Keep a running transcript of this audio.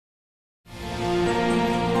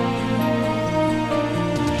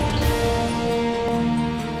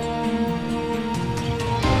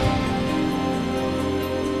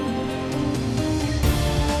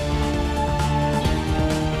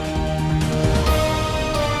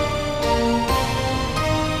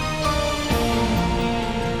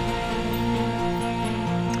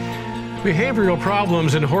Behavioral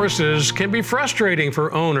problems in horses can be frustrating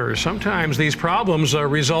for owners. Sometimes these problems are a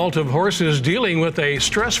result of horses dealing with a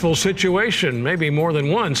stressful situation, maybe more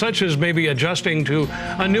than one, such as maybe adjusting to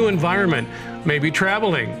a new environment, maybe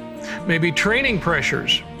traveling, maybe training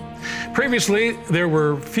pressures. Previously, there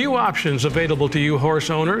were few options available to you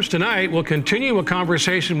horse owners. Tonight, we'll continue a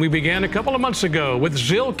conversation we began a couple of months ago with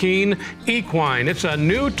Zylkene Equine. It's a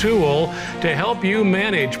new tool to help you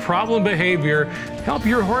manage problem behavior, help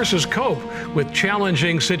your horses cope with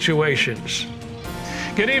challenging situations.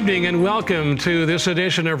 Good evening and welcome to this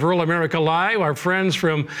edition of Rural America Live. Our friends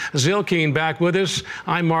from Zylkene back with us.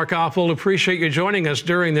 I'm Mark Opel. Appreciate you joining us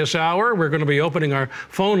during this hour. We're going to be opening our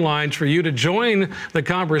phone lines for you to join the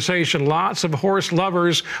conversation. Lots of horse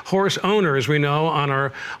lovers, horse owners we know on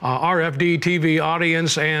our RFD TV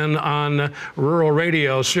audience and on rural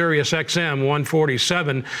radio, Sirius XM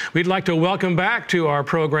 147. We'd like to welcome back to our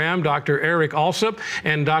program Dr. Eric Alsop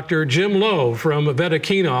and Dr. Jim Lowe from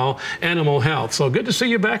Zylkene Animal Health. So good to see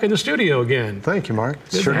you back in the studio again. Thank you, Mark.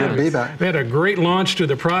 Sure good to be back. We had a great launch to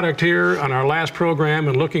the product here on our last program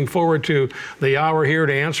and looking forward to the hour here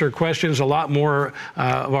to answer questions. A lot more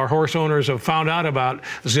of our horse owners have found out about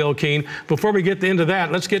Zylkene. Before we get into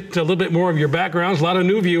that, let's get a little bit more of your backgrounds. A lot of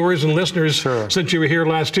new viewers and listeners since you were here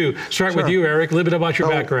last too. Start with you, Eric. A little bit about your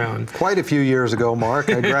background. Quite a few years ago, Mark,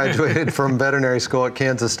 I graduated from veterinary school at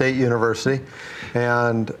Kansas State University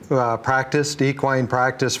and practiced equine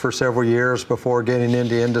practice for several years before getting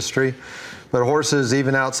into industry. But horses,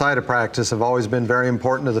 even outside of practice, have always been very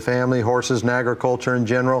important to the family, horses and agriculture in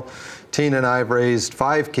general. Tina and I have raised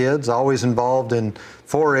 5 kids, always involved in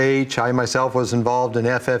 4-H. I myself was involved in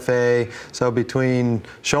FFA. So between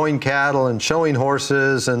showing cattle and showing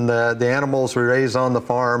horses and the animals we raise on the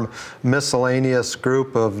farm, miscellaneous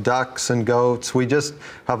group of ducks and goats, we just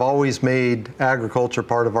have always made agriculture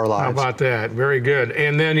part of our lives. How about that? Very good.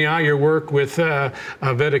 And then, yeah, your work with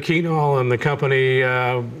Zylkene and the company,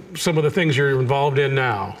 some of the things you're involved in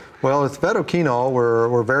now. Well, with Zylkene,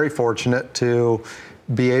 we're very fortunate to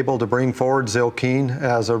be able to bring forward Zylkene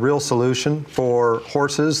as a real solution for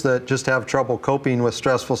horses that just have trouble coping with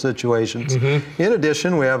stressful situations. In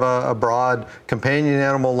addition, we have a broad companion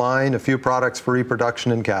animal line, a few products for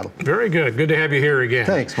reproduction in cattle. Very good. Good to have you here again.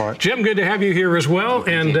 Thanks, Mark. Jim, good to have you here as well.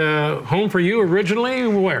 And home for you originally,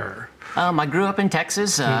 where? I grew up in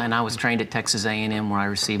Texas, and I was trained at Texas A&M where I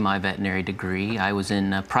received my veterinary degree. I was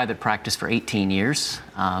in private practice for 18 years.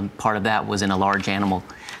 Part of that was in a large animal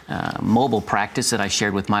mobile practice that I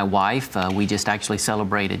shared with my wife. We just actually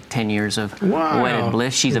celebrated 10 years of wedded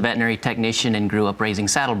bliss. She's a veterinary technician and grew up raising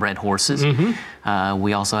saddlebred horses.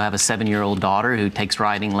 We also have a 7-year-old daughter who takes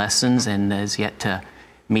riding lessons and is yet to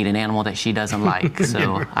meet an animal that she doesn't like.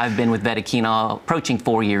 So I've been with Zylkene approaching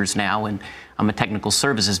 4 years now, and I'm a technical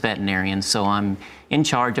services veterinarian, so I'm in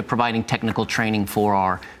charge of providing technical training for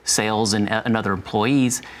our sales and other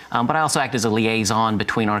employees, but I also act as a liaison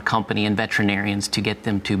between our company and veterinarians to get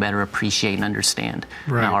them to better appreciate and understand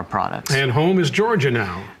our products. And home is Georgia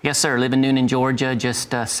now. Yes, sir. Live in Noonan, Georgia,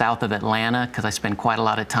 just south of Atlanta, because I spend quite a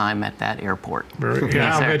lot of time at that airport.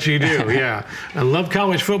 Yeah, I bet you do, yeah. I love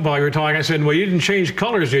college football. You were talking, I said, well, you didn't change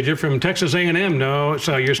colors, did you, from Texas A&M? No,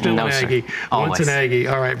 so you're still an Aggie. Once an Aggie.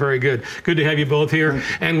 All right, very good. Good to have you both here.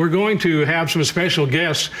 And we're going to have some special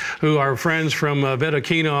guests who our friends from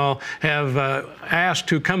Zylkene have asked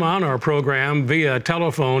to come on our program via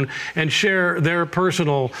telephone and share their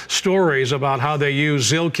personal stories about how they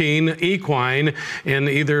use Zylkene Equine in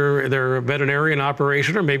either their veterinarian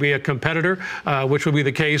operation or maybe a competitor, which will be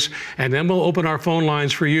the case. And then we'll open our phone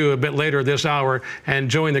lines for you a bit later this hour and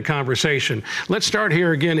join the conversation. Let's start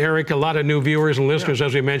here again, Eric. A lot of new viewers and listeners,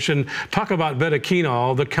 as we mentioned. Talk about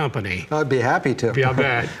Zylkene, the company. I'd be happy to. Yeah, I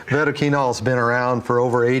bet. Zylkene has been around for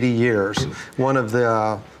over 80 years. One of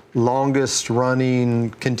the longest running,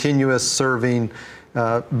 continuous serving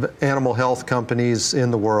animal health companies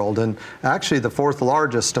in the world, and actually the 4th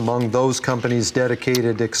largest among those companies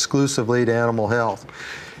dedicated exclusively to animal health.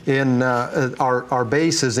 Our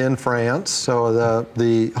base is in France, so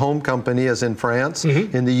the home company is in France.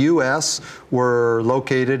 In the U.S., we're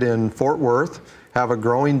located in Fort Worth, have a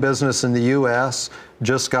growing business in the U.S.,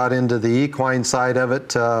 just got into the equine side of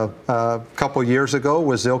it a couple years ago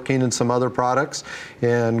with Zylkene and some other products,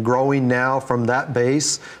 and growing now from that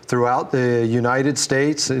base throughout the United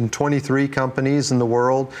States in 23 companies in the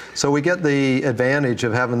world. So we get the advantage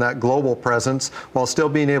of having that global presence while still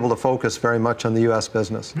being able to focus very much on the U.S.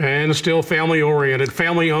 business. And still family-oriented,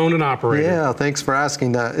 family-owned and operated. Yeah, thanks for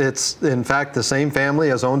asking that. It's, in fact, the same family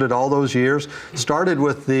has owned it all those years. Started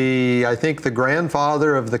with I think the grand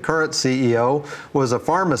grandfather of the current CEO was a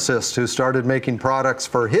pharmacist who started making products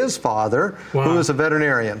for his father, who was a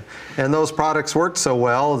veterinarian. And those products worked so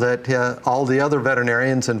well that all the other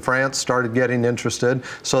veterinarians in France started getting interested.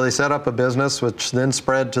 So they set up a business which then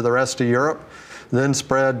spread to the rest of Europe, then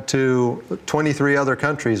spread to 23 other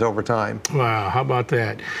countries over time. Wow, how about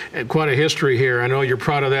that? Quite a history here. I know you're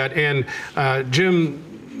proud of that. And Jim,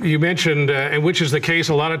 you mentioned, and which is the case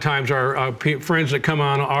a lot of times, our friends that come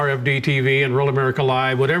on RFD TV and Rural America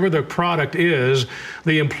Live, whatever the product is,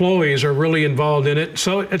 the employees are really involved in it.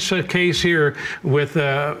 So it's a case here with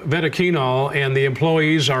Vetoquinol, and the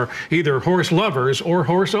employees are either horse lovers or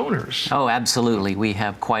horse owners. Oh, absolutely. We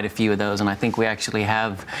have quite a few of those, and I think we actually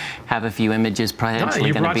have a few images potentially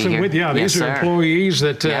you going to brought be some here. with you. Yeah, these are employees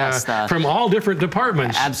that from all different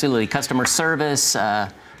departments. Absolutely. Customer service, the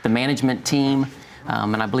management team.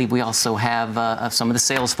 And I believe we also have some of the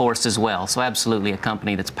sales force as well. So absolutely a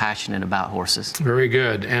company that's passionate about horses. Very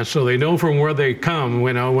good. And so they know from where they come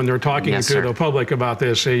when they're talking to the public about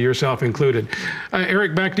this, yourself included.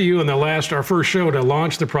 Eric, back to you on our first show to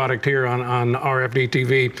launch the product here on RFD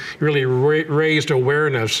TV. You really raised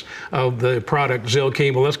awareness of the product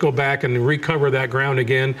Zylkene. Well, let's go back and recover that ground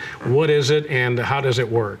again. What is it and how does it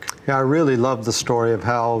work? Yeah, I really love the story of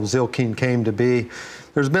how Zylkene came to be.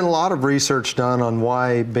 There's been a lot of research done on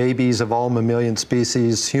why babies of all mammalian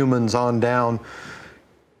species, humans on down,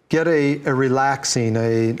 get a relaxing,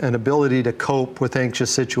 an ability to cope with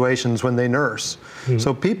anxious situations when they nurse.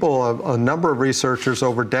 So a number of researchers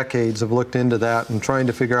over decades have looked into that and trying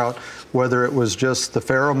to figure out whether it was just the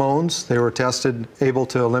pheromones. They were tested, able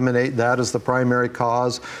to eliminate that as the primary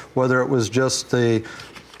cause, whether it was just the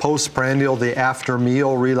postprandial, the after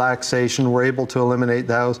meal relaxation, we're able to eliminate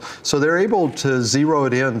those. So they're able to zero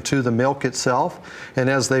it in to the milk itself. And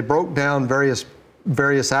as they broke down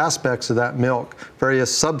various aspects of that milk,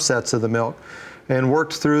 various subsets of the milk, and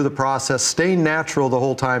worked through the process, staying natural the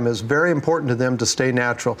whole time is very important to them to stay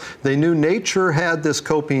natural. They knew nature had this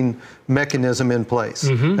coping mechanism in place,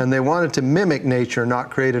 and they wanted to mimic nature, not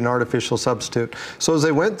create an artificial substitute. So as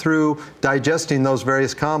they went through digesting those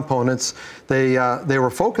various components, they were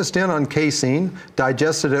focused in on casein,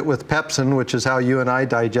 digested it with pepsin, which is how you and I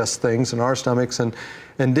digest things in our stomachs, and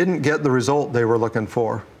didn't get the result they were looking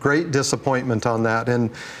for. Great disappointment on that. And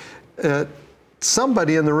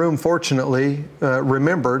somebody in the room, fortunately,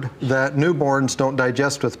 remembered that newborns don't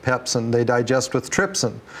digest with pepsin, they digest with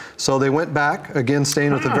trypsin. So they went back, again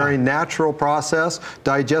staying with a very natural process,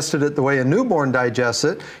 digested it the way a newborn digests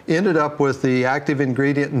it, ended up with the active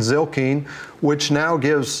ingredient in Zylkene, which now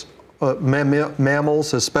gives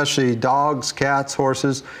mammals, especially dogs, cats,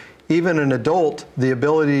 horses, even an adult, the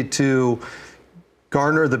ability to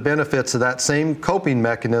garner the benefits of that same coping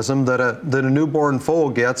mechanism that a newborn foal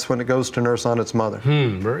gets when it goes to nurse on its mother.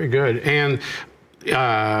 Very good. And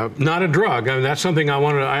not a drug. I mean, that's something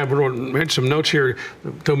I made some notes here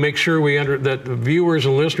to make sure that the viewers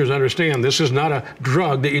and listeners understand this is not a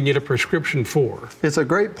drug that you need a prescription for. It's a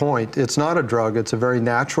great point. It's not a drug. It's a very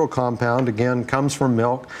natural compound. Again, comes from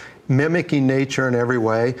milk, mimicking nature in every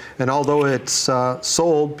way. And although it's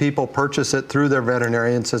sold, people purchase it through their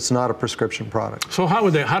veterinarians. It's not a prescription product. So how do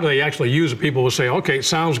they actually use it? People will say, okay, it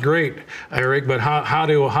sounds great, Eric, but how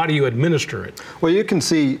do you administer it? Well, you can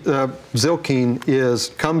see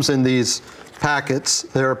Zylkene comes in these packets.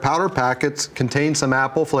 They're powder packets, contain some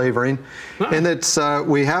apple flavoring, and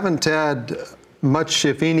we haven't had much,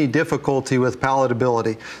 if any, difficulty with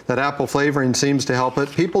palatability. That apple flavoring seems to help it.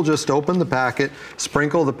 People just open the packet,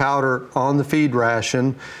 sprinkle the powder on the feed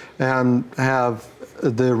ration, and have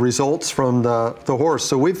the results from the horse.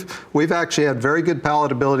 So we've actually had very good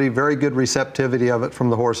palatability, very good receptivity of it from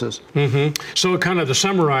the horses. So kind of to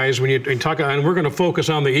summarize, when you talk, and we're going to focus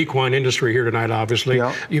on the equine industry here tonight, obviously.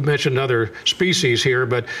 Yeah. You mentioned other species here,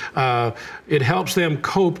 but it helps them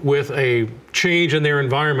cope with a change in their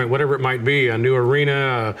environment, whatever it might be, a new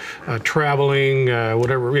arena, traveling,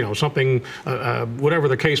 whatever, something, whatever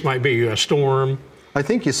the case might be, a storm. I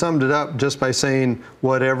think you summed it up just by saying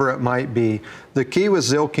whatever it might be. The key with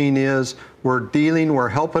Zylkene is we're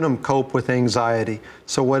helping them cope with anxiety.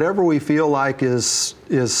 So whatever we feel like is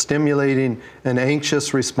stimulating an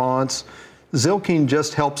anxious response, Zylkene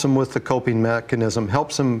just helps them with the coping mechanism,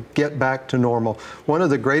 helps them get back to normal. One of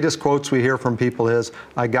the greatest quotes we hear from people is,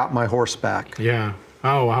 "I got my horse back." Yeah.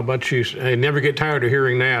 Oh, how about you? I never get tired of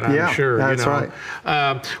hearing that, I'm sure. That's right.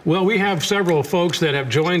 Well, we have several folks that have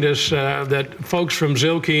joined us, that folks from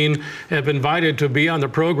Zylkene have invited to be on the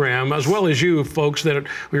program, as well as you folks that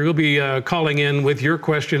we will be calling in with your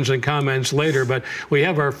questions and comments later. But we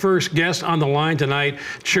have our first guest on the line tonight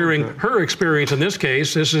sharing her experience in this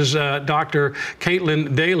case. This is Dr.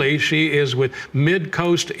 Caitlin Daly. She is with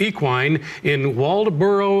Mid-Coast Equine in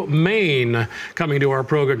Waldboro, Maine, coming to our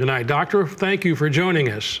program tonight. Doctor, thank you for joining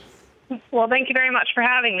us. Well, thank you very much for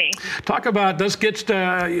having me. Talk a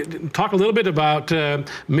little bit about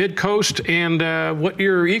Mid-Coast and what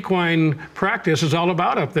your equine practice is all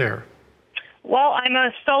about up there. Well, I'm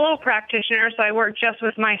a solo practitioner, so I work just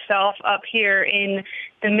with myself up here in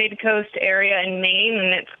the Mid-Coast area in Maine,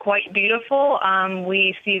 and it's quite beautiful.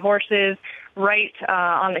 We see horses right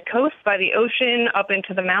on the coast by the ocean up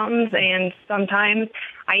into the mountains, and sometimes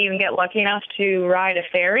I even get lucky enough to ride a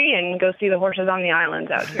ferry and go see the horses on the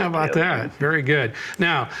islands out here. How about that? Very good.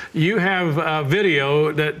 Now, you have a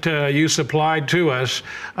video that you supplied to us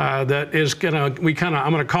that is I'm going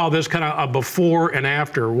to call this kind of a before and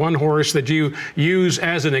after. One horse that you use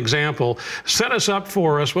as an example. Set us up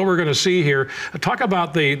for us what we're going to see here. Talk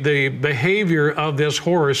about the behavior of this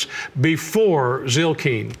horse before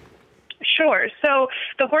Zylkene. Sure. So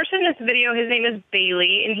the horse in this video, his name is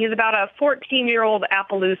Bailey, and he's about a 14-year-old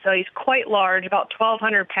Appaloosa. He's quite large, about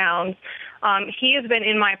 1,200 pounds. He has been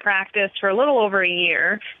in my practice for a little over a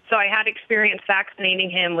year, so I had experience vaccinating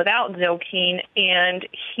him without Zylkene, and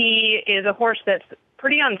he is a horse that's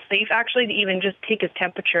pretty unsafe, actually, to even just take his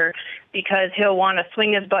temperature because he'll want to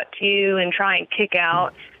swing his butt to you and try and kick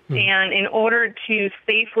out. And in order to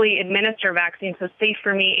safely administer vaccines, so safe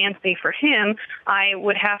for me and safe for him, I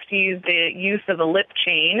would have to use the use of a lip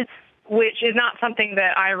chain, which is not something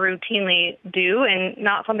that I routinely do and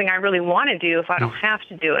not something I really want to do if I don't have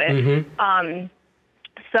to do it.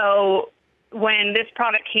 So when this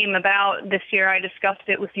product came about this year, I discussed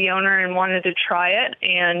it with the owner and wanted to try it,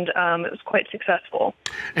 and it was quite successful.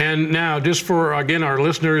 And now, just for, again, our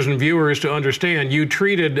listeners and viewers to understand, you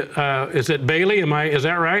treated, is it Bailey? Is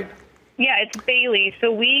that right? Yeah, it's Bailey.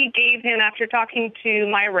 So we gave him, after talking to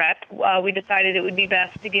my rep, we decided it would be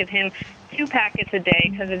best to give him 2 packets a day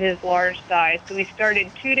because of his large size. So we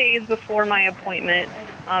started 2 days before my appointment.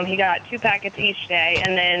 He got 2 packets each day,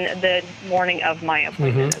 and then the morning of my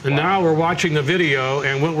appointment. And now we're watching the video,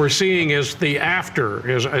 and what we're seeing is the after.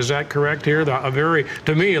 Is that correct here?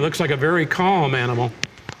 To me, it looks like a very calm animal.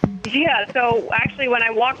 Yeah, so actually when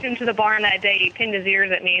I walked into the barn that day, he pinned his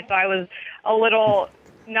ears at me, so I was a little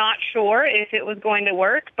not sure if it was going to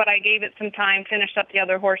work, but I gave it some time, finished up the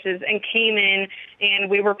other horses, and came in, and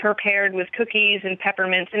we were prepared with cookies and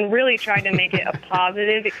peppermints and really tried to make it a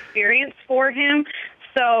positive experience for him.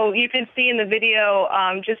 So you can see in the video,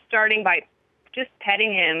 just starting by just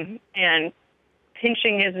petting him and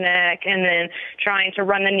pinching his neck and then trying to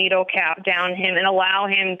run the needle cap down him and allow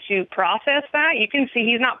him to process that. You can see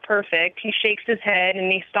he's not perfect. He shakes his head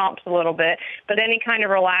and he stomps a little bit, but then he kind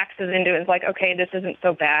of relaxes into it. It's like, okay, this isn't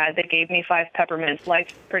so bad. They gave me 5 peppermints.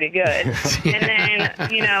 Life's pretty good. And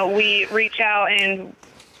then, we reach out and,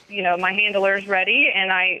 my handler's ready,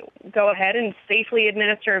 and I go ahead and safely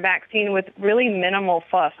administer a vaccine with really minimal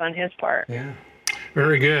fuss on his part. Yeah.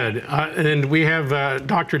 Very good. And we have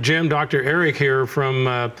Dr. Jim, Dr. Eric here from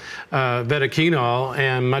Vetiquinol,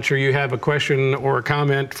 and I'm not sure you have a question or a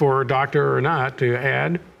comment for Doctor or not to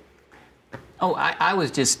add. Oh, I was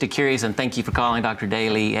just curious, and thank you for calling, Dr.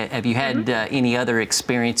 Daly. Have you had any other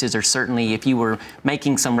experiences, or certainly if you were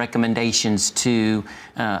making some recommendations to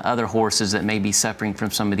other horses that may be suffering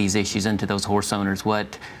from some of these issues, and to those horse owners,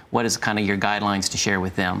 what is kind of your guidelines to share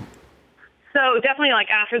with them? So definitely,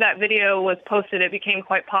 after that video was posted, it became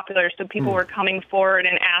quite popular. So people were coming forward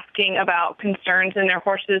and asking about concerns in their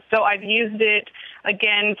horses. So I've used it,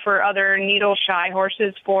 again, for other needle-shy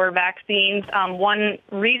horses for vaccines. One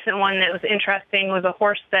recent one that was interesting was a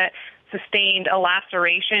horse that sustained a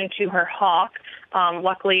laceration to her hock.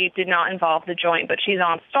 Luckily, did not involve the joint, but she's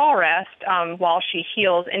on stall rest while she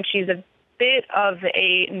heals, and she's a bit of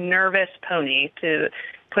a nervous pony, to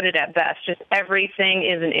put it at best. Just everything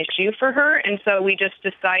is an issue for her, and so we just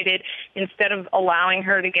decided, instead of allowing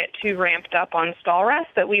her to get too ramped up on stall rest,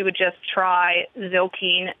 that we would just try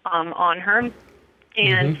Zylkene on her.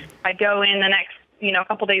 And I go in the next, a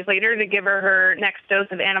couple days later to give her next dose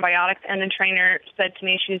of antibiotics, and the trainer said to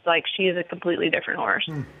me, she's like, she is a completely different horse.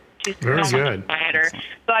 She's very good. Better.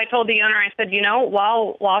 So I told the owner, I said,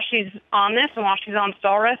 while she's on this and while she's on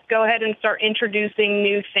stall rest, go ahead and start introducing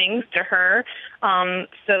new things to her.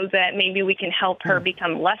 so that maybe we can help her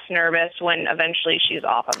become less nervous when eventually she's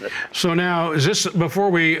off of this. So now, is this, before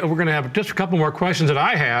we're going to have just a couple more questions that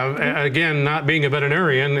I have, again, not being a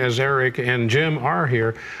veterinarian, as Eric and Jim are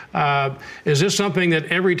here, is this something that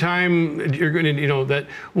every time you're going to, that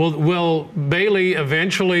will Bailey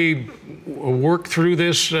eventually work through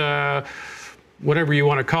this, whatever you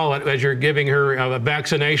want to call it, as you're giving her a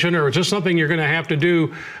vaccination, or is this something you're going to have to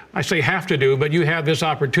do? I say have to do, but you have this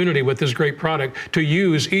opportunity with this great product to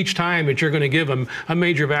use each time that you're going to give them a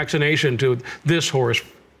major vaccination to this horse.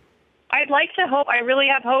 I'd like to hope, I really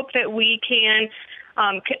have hope that we can,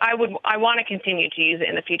 I want to continue to use it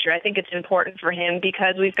in the future. I think it's important for him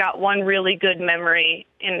because we've got one really good memory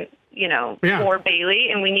in, for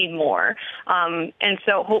Bailey, and we need more. And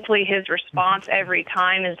so hopefully his response every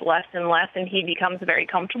time is less and less, and he becomes very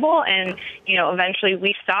comfortable, and, eventually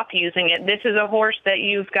we stop using it. This is a horse that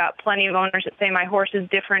you've got plenty of owners that say, my horse is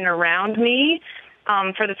different around me.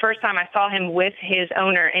 For the first time, I saw him with his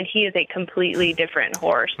owner, and he is a completely different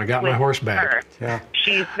horse. I got my horse back. Yeah.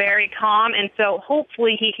 She's very calm, and so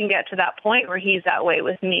hopefully he can get to that point where he's that way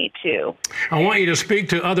with me, too. I want you to speak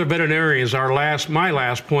to other veterinarians. My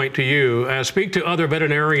last point to you. Speak to other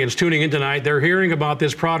veterinarians tuning in tonight. They're hearing about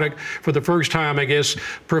this product for the first time, I guess,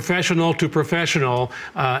 professional to professional,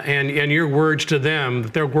 and your words to them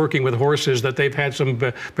that they're working with horses that they've had some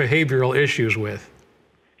behavioral issues with.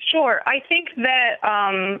 Sure. I think that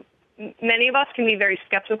many of us can be very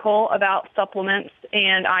skeptical about supplements,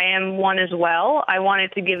 and I am one as well. I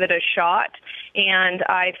wanted to give it a shot, and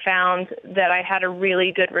I found that I had a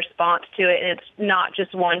really good response to it, and it's not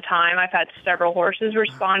just one time. I've had several horses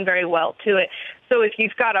respond very well to it. So if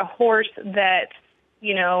you've got a horse that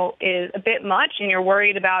is a bit much and you're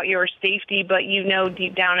worried about your safety, but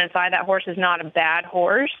deep down inside that horse is not a bad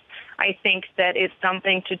horse, I think that it's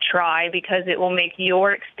something to try because it will make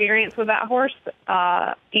your experience with that horse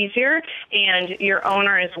easier and your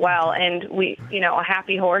owner as well. And a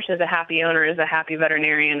happy horse is a happy owner, is a happy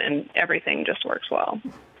veterinarian, and everything just works well.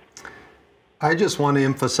 I just want to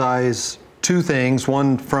emphasize two things.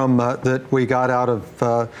 One from that we got out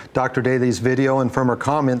of Dr. Daly's video and from her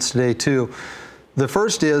comments today too. The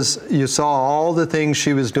first is you saw all the things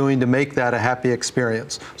she was doing to make that a happy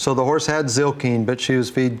experience. So the horse had Zylkene, but she was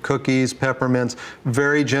feeding cookies, peppermints,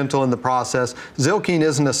 very gentle in the process. Zylkene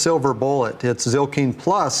isn't a silver bullet. It's Zylkene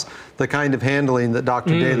plus the kind of handling that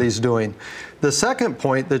Dr. Daly's doing. The second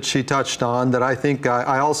point that she touched on that I think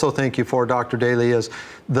I also thank you for, Dr. Daly, is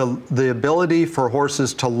the ability for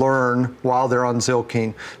horses to learn while they're on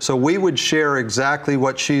Zylkene. So we would share exactly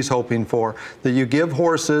what she's hoping for, that you give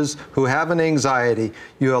horses who have an anxiety,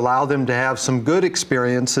 you allow them to have some good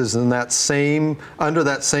experiences in that under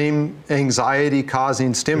that same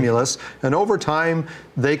anxiety-causing stimulus, and over time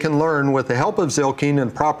they can learn with the help of Zylkene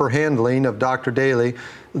and proper handling of Dr. Daly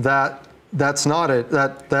that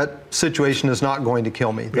that situation is not going to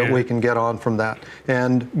kill me, that we can get on from that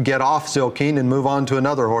and get off Zylkene and move on to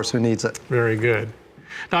another horse who needs it. Very good.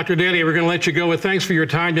 Dr. Daly, we're going to let you go with thanks for your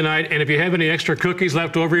time tonight. And if you have any extra cookies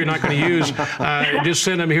left over you're not going to use, just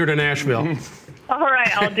send them here to Nashville. All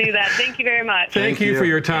right, I'll do that. Thank you very much. Thank you for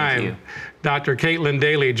your time. Dr. Caitlin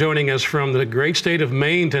Daly joining us from the great state of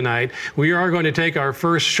Maine tonight. We are going to take our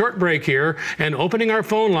first short break here and opening our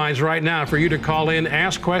phone lines right now for you to call in,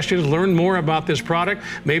 ask questions, learn more about this product.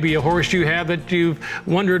 Maybe a horse you have that you've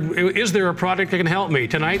wondered, is there a product that can help me?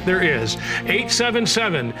 Tonight there is.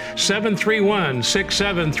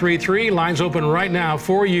 877-731-6733. Lines open right now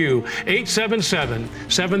for you.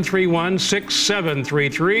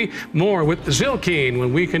 877-731-6733. More with Zylkene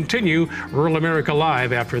when we continue Rural America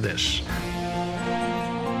Live after this.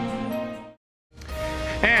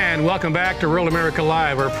 And welcome back to Rural America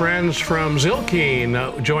Live. Our friends from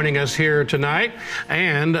Zylkene joining us here tonight,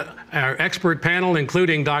 and our expert panel,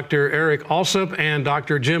 including Dr. Eric Alsop and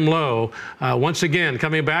Dr. Jim Lowe. Once again,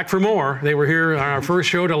 coming back for more. They were here on our first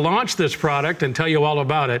show to launch this product and tell you all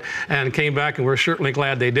about it, and came back, and we're certainly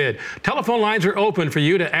glad they did. Telephone lines are open for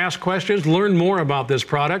you to ask questions, learn more about this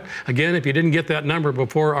product. Again, if you didn't get that number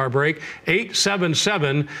before our break,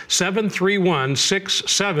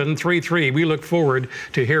 877-731-6733. We look forward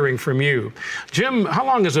to hearing from you. Jim, how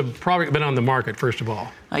long has the product been on the market, first of all?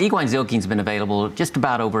 Equine Zylkene's been available just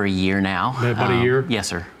about over a year now. About a year? Yes,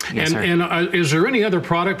 sir. Yes, sir. And is there any other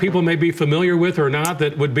product people may be familiar with or not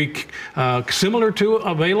that would be similar to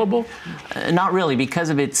available? Not really. Because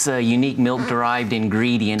of its unique milk-derived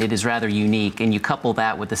ingredient, it is rather unique. And you couple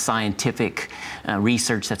that with the scientific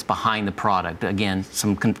research that's behind the product. Again,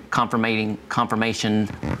 some confirmation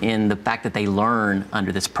in the fact that they learn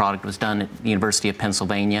under this product was done at the University of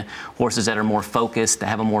Pennsylvania. Horses that are more focused, that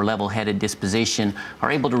have a more level-headed disposition,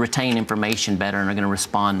 are able to retain information better and are going to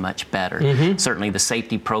respond much better. Certainly the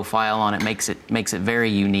safety profile on it makes it very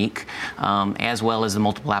unique, as well as the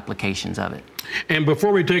multiple applications of it. And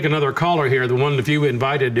before we take another caller here, the one that you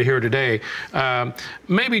invited to here today,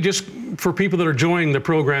 maybe just for people that are joining the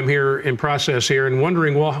program here in process here and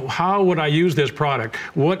wondering, well, how would I use this product?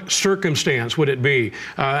 What circumstance would it be?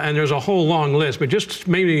 And there's a whole long list, but just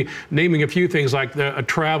maybe naming a few things like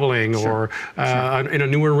traveling or in a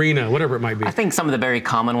new arena, whatever it might be. I think some of the very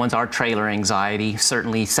common ones are trailer anxiety,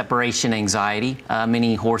 certainly separation anxiety.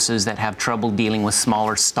 Many horses that have trouble dealing with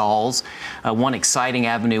smaller stalls. One exciting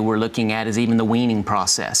avenue we're looking at is even the weaning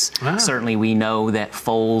process. Certainly we know that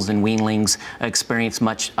foals and weanlings experience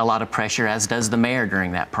a lot of pressure, as does the mare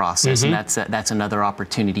during that process, and that's another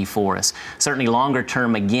opportunity for us. Certainly longer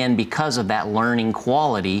term, again, because of that learning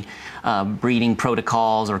quality, breeding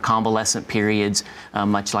protocols or convalescent periods,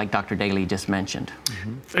 much like Dr. Daly just mentioned.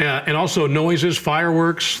 And also noises,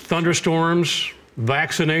 fireworks, thunderstorms,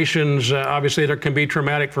 vaccinations, obviously that can be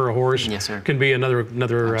traumatic for a horse. Yes, sir. Can be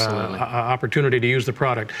another opportunity to use the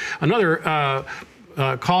product. Another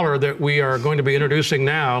caller that we are going to be introducing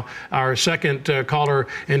now, our second caller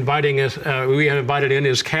we have invited in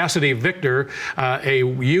is Cassidy Victor, a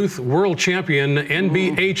youth world champion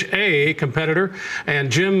NBHA competitor. And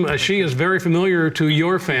Jim, she is very familiar to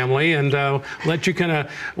your family, and let you kind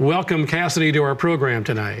of welcome Cassidy to our program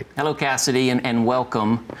tonight. Hello, Cassidy, and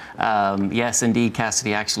welcome. Yes, indeed,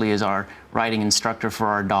 Cassidy actually is our riding instructor for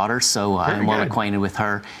our daughter, so I'm well acquainted with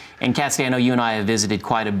her. And Cassidy, I know you and I have visited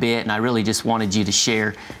quite a bit, and I really just wanted you to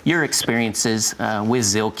share your experiences with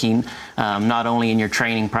Zylkene, not only in your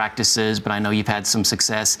training practices, but I know you've had some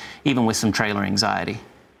success even with some trailer anxiety.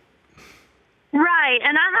 Right,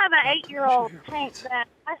 and I have an 8-year-old tank that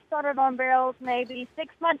I started on barrels maybe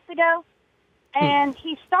 6 months ago, and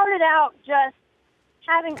he started out just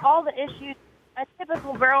having all the issues a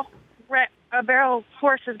typical barrel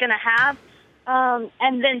horse is going to have,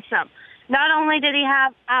 and then some. Not only did he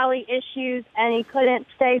have alley issues and he couldn't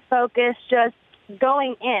stay focused just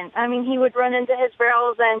going in. I mean, he would run into his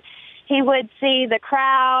barrels and he would see the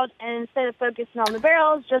crowd, and instead of focusing on the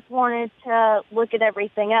barrels, just wanted to look at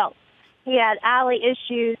everything else. He had alley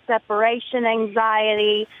issues, separation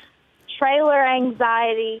anxiety, trailer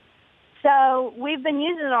anxiety. So we've been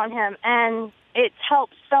using it on him, and it's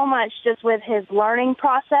helped so much just with his learning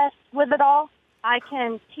process with it all. I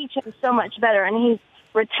can teach him so much better, and he's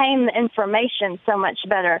retained the information so much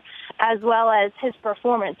better, as well as his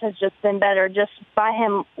performance has just been better just by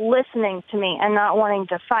him listening to me and not wanting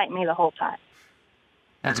to fight me the whole time.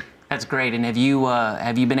 That's great. And have you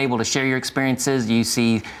been able to share your experiences? Do you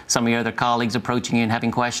see some of your other colleagues approaching you and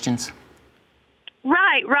having questions?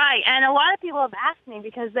 Right. And a lot of people have asked me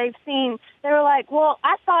because they were like, well,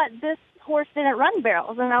 I thought this horse didn't run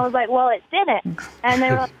barrels. And I was like, well, it didn't. And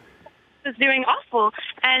they were like, it's doing awful.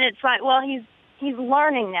 And it's like, well, he's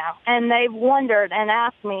learning now. And they've wondered and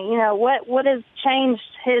asked me, what has changed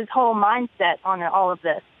his whole mindset on all of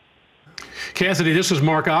this? Cassidy, this is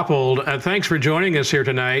Mark Oppold. Thanks for joining us here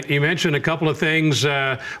tonight. You mentioned a couple of things, 2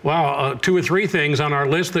 or 3 things on our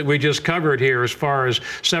list that we just covered here as far as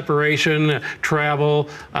separation, travel,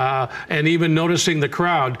 and even noticing the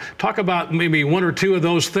crowd. Talk about maybe 1 or 2 of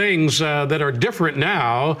those things that are different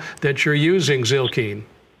now that you're using Zylkene.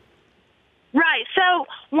 Right. So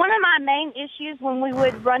one of my main issues when we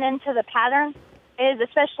would run into the pattern is,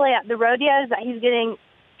 especially at the rodeos that he's getting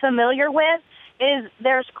familiar with, is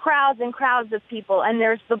there's crowds and crowds of people, and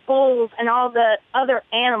there's the bulls and all the other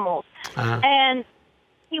animals. And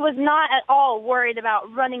he was not at all worried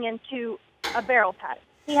about running into a barrel pattern.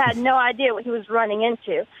 He had no idea what he was running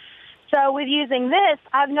into. So with using this,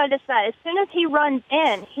 I've noticed that as soon as he runs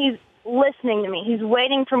in, he's listening to me. He's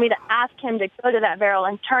waiting for me to ask him to go to that barrel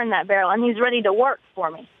and turn that barrel, and he's ready to work for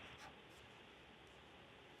me.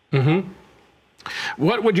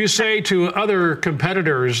 What would you say to other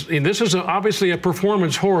competitors? And this is obviously a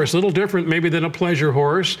performance horse, a little different maybe than a pleasure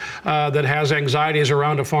horse that has anxieties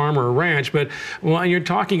around a farm or a ranch. But when you're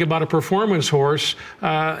talking about a performance horse,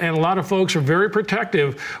 and a lot of folks are very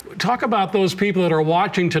protective, talk about those people that are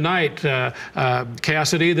watching tonight,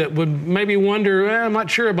 Cassidy, that would maybe wonder, I'm not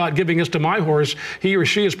sure about giving this to my horse. He or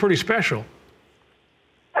she is pretty special.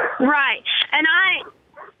 Right. And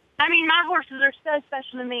I mean, my horses are so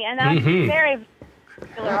special to me, and I'm very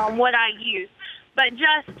particular on what I use. But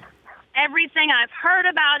just everything I've heard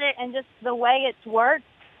about it and just the way it's worked,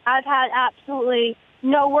 I've had absolutely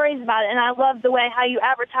no worries about it. And I love the way how you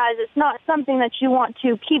advertise. It's not something that you want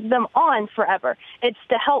to keep them on forever. It's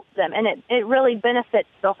to help them, and it really benefits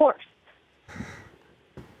the horse.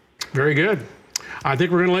 Very good. I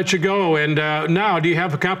think we're going to let you go. And now, do you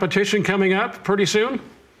have a competition coming up pretty soon?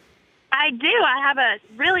 I do. I have a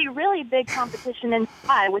really, really big competition in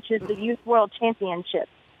July, which is the Youth World Championship.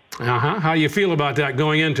 How you feel about that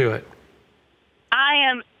going into it? I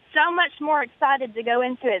am so much more excited to go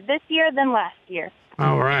into it this year than last year.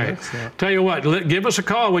 All right. Tell you what, give us a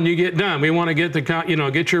call when you get done. We want to get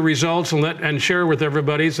get your results and share with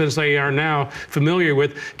everybody, since they are now familiar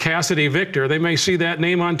with Cassidy Victor. They may see that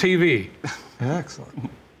name on TV.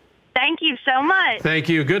 Excellent. Thank you so much. Thank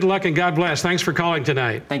you. Good luck and God bless. Thanks for calling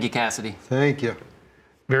tonight. Thank you, Cassidy. Thank you.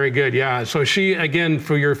 Very good. Yeah. So she, again,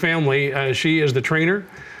 for your family, she is the trainer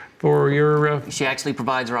for your... She actually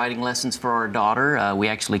provides riding lessons for our daughter. We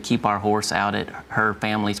actually keep our horse out at her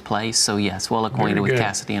family's place. So yes, well acquainted with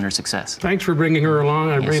Cassidy and her success. Thanks for bringing her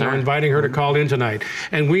along and inviting her to call in tonight.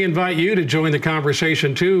 And we invite you to join the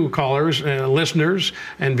conversation too, callers, listeners,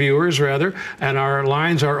 and viewers rather. And our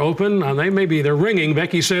lines are open. They're ringing.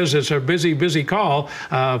 Becky says it's a busy call,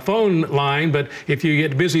 phone line. But if you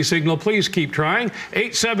get busy signal, please keep trying.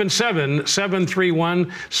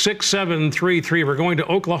 877-731-6733. We're going to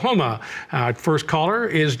Oklahoma. First caller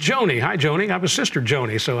is Joni. Hi, Joni. I have a sister,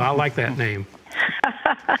 Joni, so I like that name.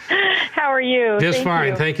 How are you? Just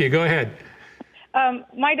fine. Thank you. Go ahead.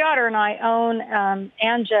 My daughter and I own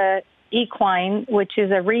Zylkene Equine, which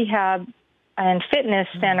is a rehab and fitness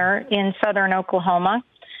center in southern Oklahoma.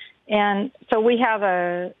 And so we have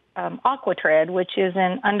a AquaTread, which is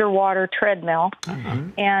an underwater treadmill.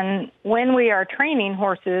 And when we are training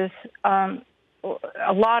horses,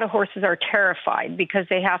 a lot of horses are terrified because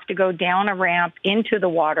they have to go down a ramp into the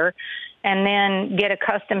water and then get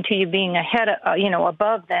accustomed to you being ahead,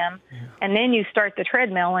 above them. And then you start the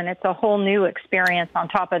treadmill, and it's a whole new experience on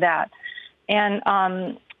top of that.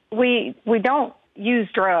 And we don't use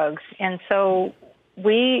drugs. And so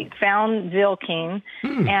we found Zylkene,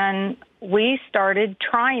 and we started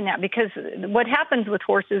trying that, because what happens with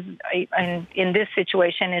horses in this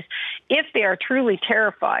situation is if they are truly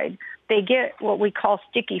terrified, they get what we call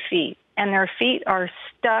sticky feet, and their feet are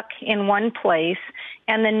stuck in one place,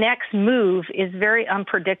 and the next move is very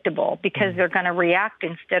unpredictable because they're going to react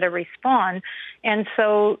instead of respond. And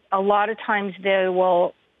so a lot of times they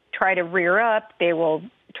will try to rear up, they will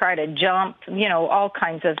try to jump, all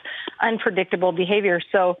kinds of unpredictable behavior.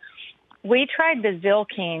 So we tried the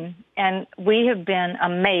Zylkene, and we have been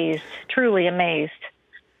amazed, truly amazed,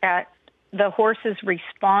 at the horses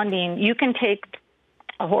responding. You can take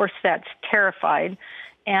a horse that's terrified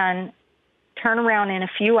and turn around in a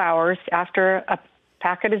few hours after a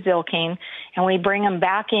packet of Zylkene, and we bring them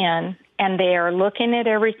back in, and they are looking at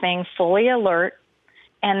everything fully alert,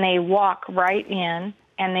 and they walk right in,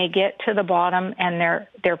 and they get to the bottom, and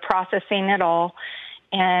they're processing it all.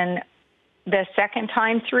 And the second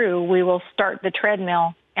time through, we will start the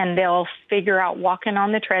treadmill, and they'll figure out walking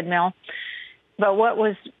on the treadmill. But what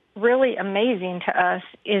was really amazing to us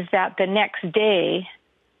is that the next day,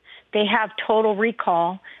 they have total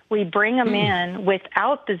recall. We bring them in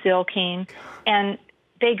without the Zylkene, and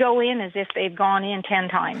they go in as if they've gone in 10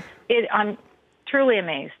 times. I'm truly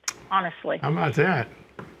amazed, honestly. How about that?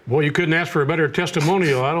 Well, you couldn't ask for a better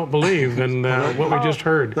testimonial, I don't believe, than what we just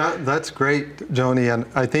heard. That's great, Joni, and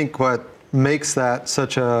I think what makes that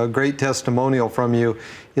such a great testimonial from you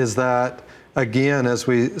is that, again, as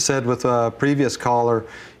we said with a previous caller,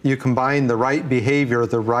 you combine the right behavior,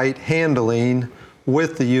 the right handling,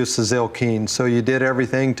 with the use of Zylkene. So you did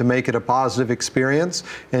everything to make it a positive experience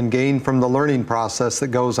and gain from the learning process that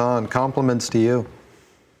goes on. Compliments to you.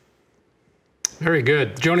 Very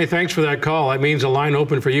good. Joni, thanks for that call. That means a line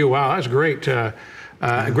open for you. Wow, that's great. A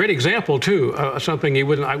great example, too, something you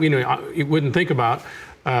wouldn't think about.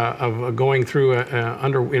 Of going through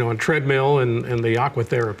a treadmill and the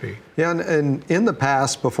aquatherapy. Yeah, and in the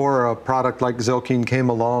past, before a product like Zylkene came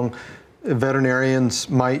along,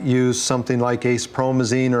 veterinarians might use something like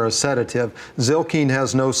acepromazine or a sedative. Zylkene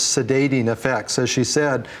has no sedating effects. As she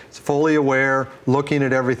said, it's fully aware, looking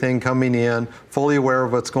at everything coming in, fully aware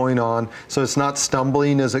of what's going on. So it's not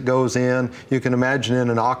stumbling as it goes in. You can imagine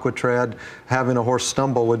in an AquaTread, having a horse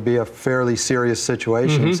stumble would be a fairly serious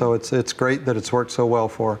situation. So it's great that it's worked so well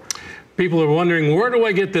for her. People are wondering, where do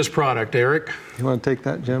I get this product, Eric? You want to take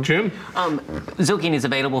that, Jim? Jim? Zylkene is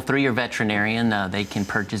available through your veterinarian. They can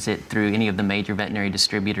purchase it through any of the major veterinary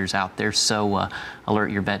distributors out there. So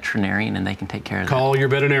alert your veterinarian, and they can take care of that. Call your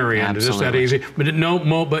veterinarian. Absolutely. It's just that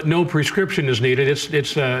easy. But no prescription is needed.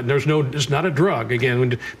 It's not a drug. Again,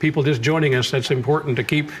 when people just joining us, that's important to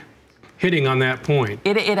keep hitting on that point.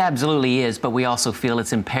 It absolutely is, but we also feel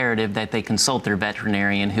it's imperative that they consult their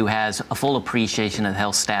veterinarian who has a full appreciation of the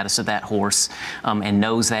health status of that horse and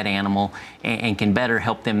knows that animal and can better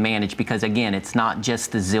help them manage, because again, it's not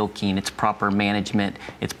just the Zylkene, it's proper management,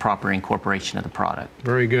 it's proper incorporation of the product.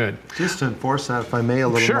 Very good. Just to enforce that, if I may, a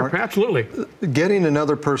little Sure, more. absolutely. Getting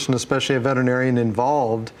another person, especially a veterinarian,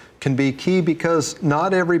 involved can be key, because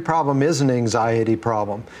not every problem is an anxiety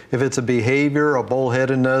problem. If it's a behavior, a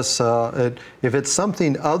bullheadedness, if it's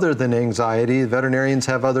something other than anxiety, veterinarians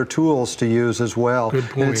have other tools to use as well. Good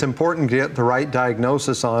point. And it's important to get the right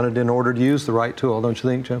diagnosis on it in order to use the right tool, don't you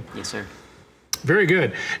think, Jim? Yes, sir. Very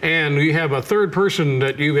good. And we have a third person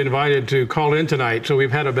that you've invited to call in tonight. So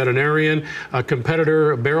we've had a veterinarian, a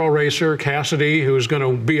competitor, a barrel racer, Cassidy, who's going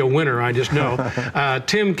to be a winner, I just know.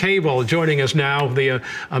 Tim Cable joining us now, the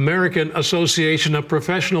American Association of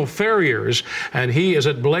Professional Farriers, and he is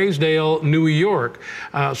at Blaisdell, New York.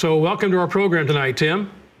 So welcome to our program tonight, Tim.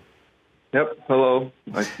 Yep. Hello.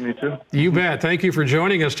 Nice to meet you. You bet. Thank you for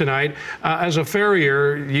joining us tonight. As a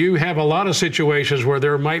farrier, you have a lot of situations where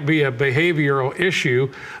there might be a behavioral issue.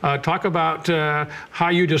 Talk about how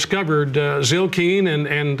you discovered Zylkene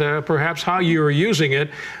and perhaps how you are using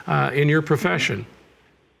it in your profession.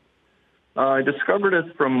 I discovered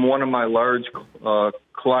it from one of my large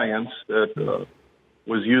clients that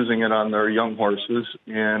was using it on their young horses,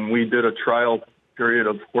 and we did a trial period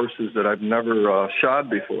of horses that I've never shod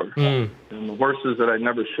before. And the horses that I'd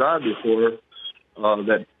never shod before,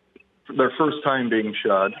 that their first time being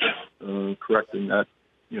shod, correcting that,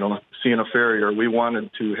 seeing a farrier, we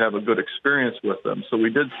wanted to have a good experience with them. So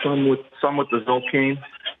we did some with the Zylkene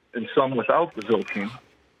and some without the Zylkene.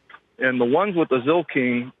 And the ones with the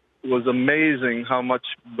Zylkene was amazing how much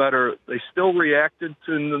better. They still reacted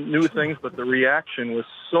to the new things, but the reaction was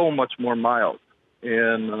so much more mild.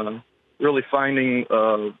 And really finding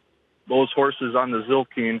those horses on the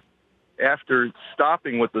Zylkene, after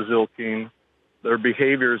stopping with the Zylkene, their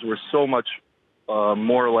behaviors were so much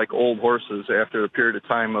more like old horses after a period of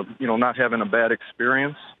time of, not having a bad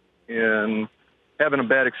experience. And having a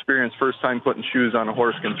bad experience first time putting shoes on a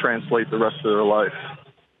horse can translate the rest of their life.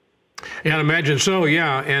 Yeah, I imagine so,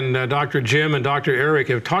 yeah. And Dr. Jim and Dr. Eric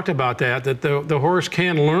have talked about that the horse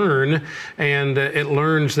can learn, and it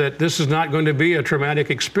learns that this is not going to be a traumatic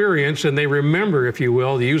experience, and they remember, if you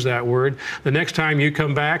will, to use that word, the next time you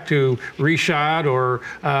come back to reshod or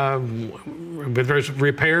if there's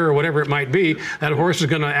repair or whatever it might be, that horse is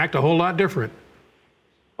going to act a whole lot different.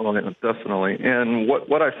 Oh, yeah, definitely. And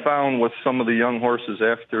what I found with some of the young horses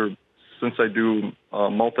since I do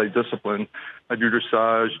multidiscipline, I do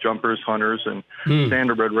dressage, jumpers, hunters, and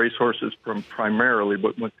standardbred racehorses primarily.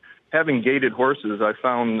 But with having gaited horses, I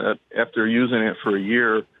found that after using it for a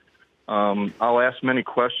year, I'll ask many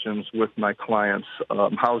questions with my clients.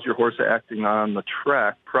 How's your horse acting on the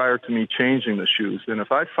track prior to me changing the shoes? And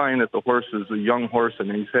if I find that the horse is a young horse and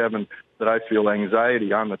he's having, that I feel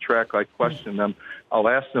anxiety on the track, I question them. I'll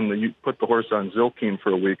ask them to put the horse on Zylkene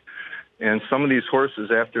for a week. And some of these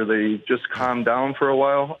horses, after they just calm down for a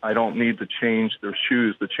while, I don't need to change their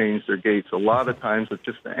shoes to change their gaits. A lot of times it's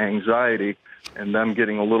just the anxiety and them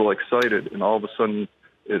getting a little excited, and all of a sudden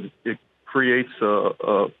it creates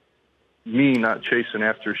me not chasing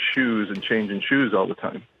after shoes and changing shoes all the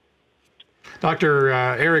time. Dr.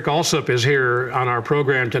 Eric Alsop is here on our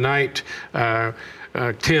program tonight.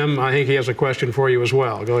 Tim, I think he has a question for you as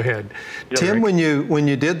well. Go ahead. Tim, when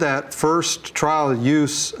you did that first trial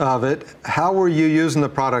use of it, how were you using the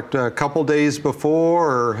product? A couple days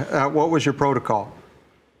before, or what was your protocol?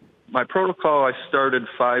 My protocol, I started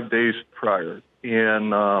 5 days prior,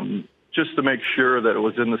 and just to make sure that it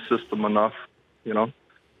was in the system enough, And,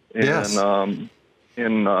 yes.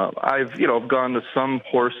 And I've gone to some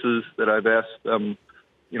horses that I've asked them,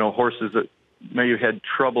 horses that may have had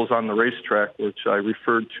troubles on the racetrack, which I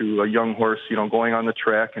referred to a young horse, going on the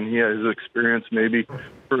track, and he has experience maybe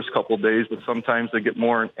first couple of days, but sometimes they get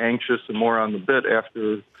more anxious and more on the bit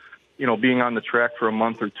after, being on the track for a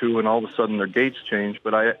month or two, and all of a sudden their gaits change.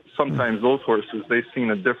 But sometimes those horses, they've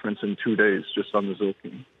seen a difference in 2 days just on the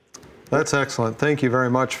Zylkene. That's excellent. Thank you very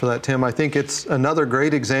much for that, Tim. I think it's another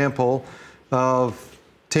great example of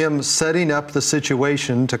Tim, setting up the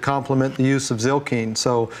situation to complement the use of Zylkene.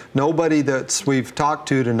 So nobody that we've talked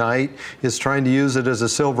to tonight is trying to use it as a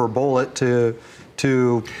silver bullet to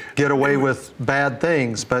get away with bad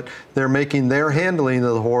things, but they're making their handling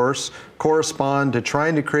of the horse correspond to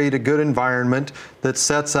trying to create a good environment that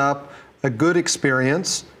sets up a good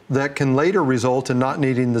experience that can later result in not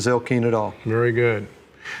needing the Zylkene at all. Very good.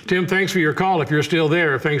 Tim, thanks for your call. If you're still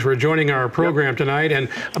there, thanks for joining our program tonight. And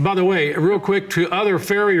by the way, real quick, to other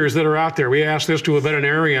farriers that are out there, we asked this to a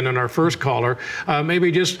veterinarian and our first caller.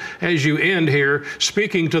 Maybe just as you end here,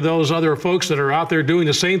 speaking to those other folks that are out there doing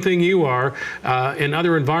the same thing you are in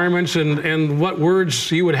other environments, and what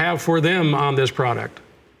words you would have for them on this product.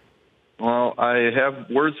 Well, I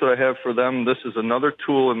have words that I have for them. This is another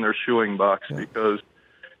tool in their shoeing box, because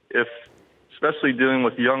especially dealing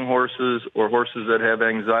with young horses or horses that have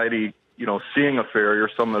anxiety, seeing a farrier,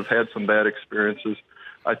 some have had some bad experiences,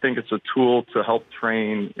 I think it's a tool to help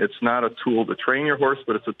train. It's not a tool to train your horse,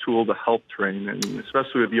 but it's a tool to help train, and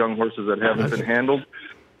especially with young horses that haven't been handled.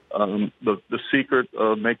 The secret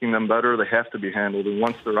of making them better, they have to be handled. And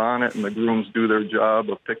once they're on it and the grooms do their job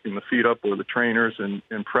of picking the feet up, or the trainers, and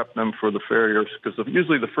prep them for the farriers, because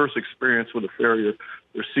usually the first experience with a farrier,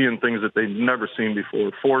 they're seeing things that they've never seen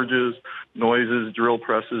before: forges, noises, drill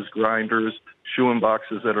presses, grinders, shoeing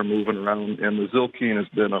boxes that are moving around. And the Zylkene has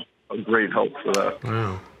been a great help for that.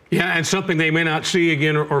 Wow. Yeah, and something they may not see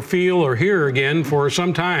again or feel or hear again for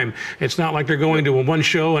some time. It's not like they're going to one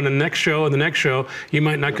show and the next show and the next show. You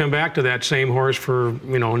might not come back to that same horse for,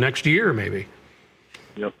 next year maybe.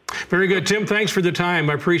 Yep. Very good. Tim, thanks for the time.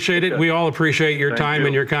 I appreciate it. We all appreciate your time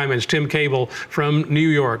and your comments. Tim Cable from New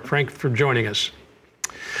York. Thanks for joining us.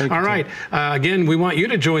 All right. Again, we want you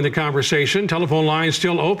to join the conversation. Telephone line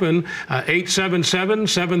still open,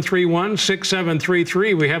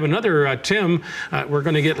 877-731-6733. We have another Tim. We're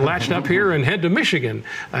going to get latched up here and head to Michigan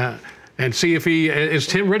and see if is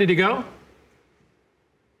Tim ready to go?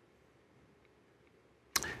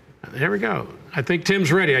 There we go. I think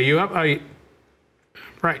Tim's ready. Are you up?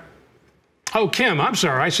 Right. Oh, Kim, I'm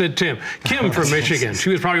sorry, I said Tim. Kim from Michigan. She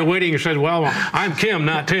was probably waiting and said, well, I'm Kim,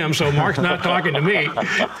 not Tim, so Mark's not talking to me.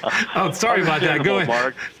 Oh, sorry about that. Go ahead.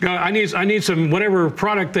 Mark. I need some whatever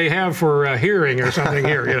product they have for hearing or something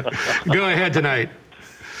here. Go ahead tonight.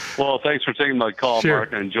 Well, thanks for taking my call, Sure.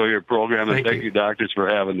 Mark. I enjoy your program, and thank you, doctors, for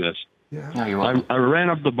having this. Yeah. No, you're welcome. I ran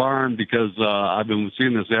up the barn because I've been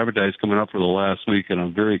seeing this advertised coming up for the last week, and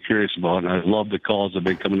I'm very curious about it. And I love the calls that have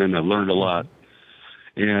been coming in. I've learned a lot.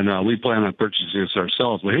 And we plan on purchasing this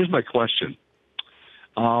ourselves. But here's my question.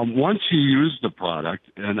 Once you use the product,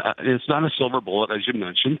 and it's not a silver bullet, as you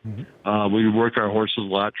mentioned. We work our horses a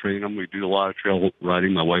lot, train them. We do a lot of trail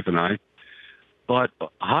riding, my wife and I. But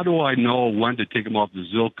how do I know when to take them off the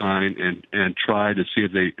Zylkene and try to see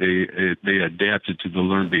if they adapted to the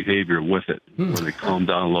learned behavior with it, where they calm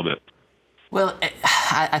down a little bit? Well,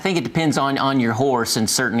 I think it depends on your horse, and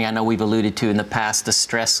certainly I know we've alluded to in the past the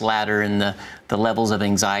stress ladder and the levels of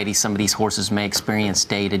anxiety some of these horses may experience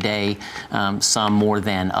day to day, some more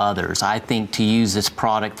than others. I think to use this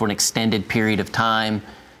product for an extended period of time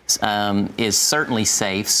is certainly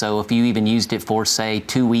safe. So if you even used it for, say,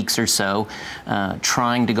 2 weeks or so,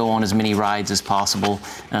 trying to go on as many rides as possible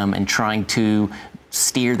and trying to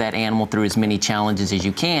steer that animal through as many challenges as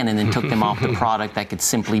you can, and then took them off the product,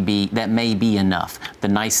 that may be enough. The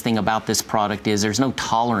nice thing about this product is there's no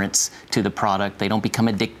tolerance to the product. They don't become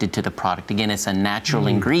addicted to the product. Again, it's a natural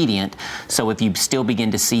ingredient, so if you still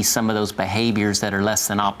begin to see some of those behaviors that are less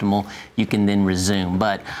than optimal, you can then resume.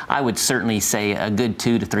 But I would certainly say a good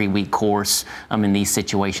 2 to 3 week course in these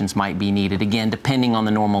situations might be needed, again, depending on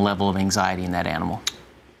the normal level of anxiety in that animal.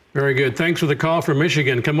 Very good. Thanks for the call from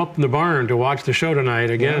Michigan. Come up in the barn to watch the show tonight.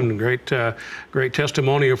 Again, great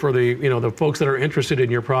testimonial for the folks that are interested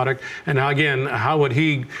in your product. And again, how would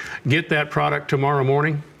he get that product tomorrow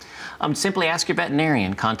morning? Simply ask your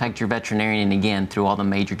veterinarian. Contact your veterinarian, and again, through all the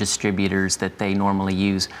major distributors that they normally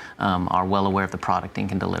use, are well aware of the product and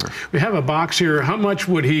can deliver. We have a box here. How much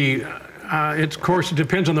would he? Of course, it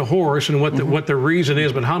depends on the horse and what the reason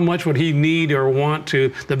is, but how much would he need or want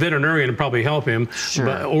to, the veterinarian would probably help him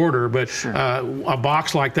order, but a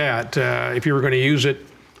box like that, if you were going to use it,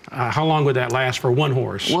 how long would that last for one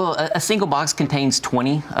horse? Well, a single box contains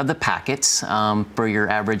 20 of the packets for your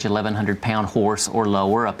average 1,100-pound horse or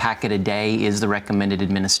lower. A packet a day is the recommended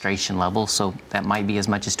administration level, so that might be as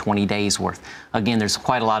much as 20 days worth. Again, there's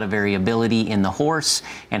quite a lot of variability in the horse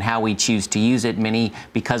and how we choose to use it. Many,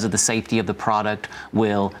 because of the safety of the product,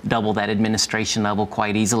 will double that administration level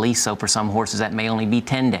quite easily. So for some horses, that may only be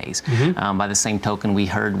 10 days. By the same token, we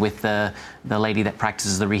heard with the lady that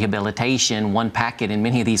practices the rehabilitation, one packet in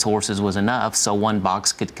many of these these horses was enough, so one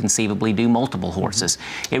box could conceivably do multiple horses.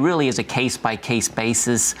 It really is a case-by-case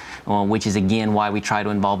basis, which is again why we try to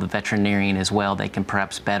involve the veterinarian as well. They can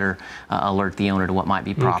perhaps better alert the owner to what might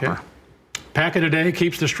be proper. Okay. Packet a day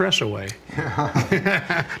keeps the stress away.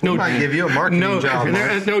 No, might give you a marketing job.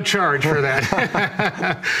 No charge for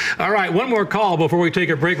that. All right, one more call before we take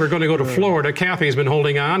a break. We're going to go to Florida. Kathy's been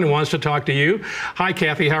holding on and wants to talk to you. Hi,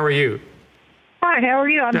 Kathy. How are you? Hi, how are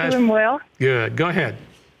you? I'm doing well. Good. Go ahead.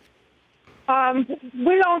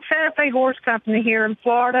 We own Santa Fe Horse Company here in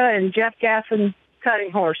Florida and Jeff Gasson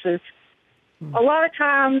Cutting Horses. A lot of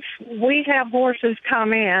times we have horses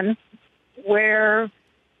come in where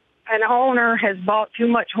an owner has bought too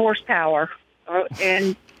much horsepower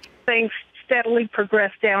and things steadily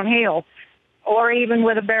progress downhill. Or even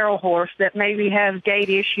with a barrel horse that maybe has gait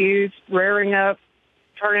issues, rearing up,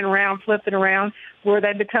 turning around, flipping around, where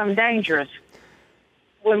they become dangerous.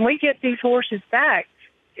 When we get these horses back,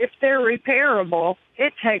 if they're repairable,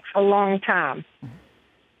 it takes a long time.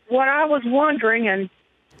 What I was wondering, and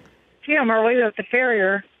Tim earlier at the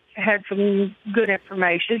farrier had some good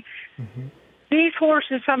information, these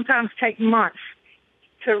horses sometimes take months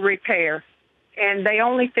to repair, and they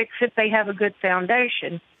only fix if they have a good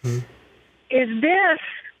foundation. Is this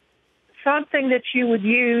something that you would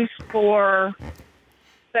use for,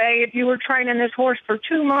 say, if you were training this horse for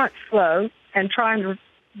 2 months slow and trying to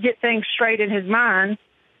get things straight in his mind,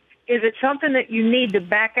 is it something that you need to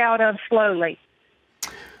back out of slowly?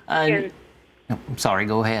 I'm sorry,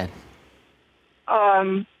 go ahead.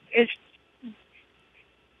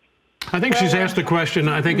 I think she's asked the question.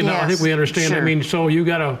 I think Yes, I think we understand. sure. I mean, so you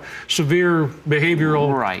got a severe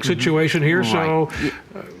behavioral situation here. So,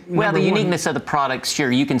 well, the uniqueness of the product,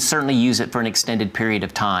 sure, you can certainly use it for an extended period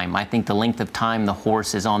of time. I think the length of time the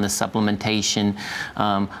horse is on the supplementation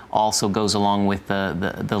also goes along with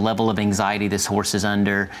the level of anxiety this horse is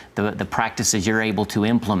under, the practices you're able to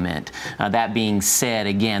implement. That being said,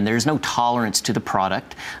 again, there's no tolerance to the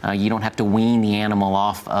product. You don't have to wean the animal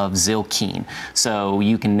off of Zylkene. So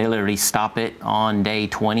you can literally stop it on day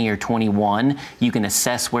 20 or 21. You can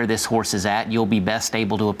assess where this horse is at. You'll be best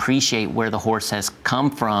able to appreciate where the horse has come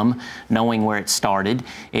from, knowing where it started.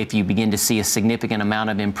 If you begin to see a significant amount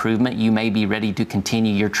of improvement, you may be ready to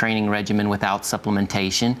continue your training regimen without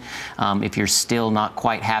supplementation. If you're still not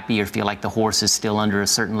quite happy or feel like the horse is still under a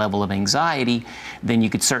certain level of anxiety, then you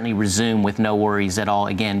could certainly resume with no worries at all,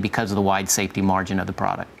 again, because of the wide safety margin of the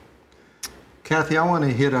product. Kathy, I want to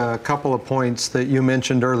hit a couple of points that you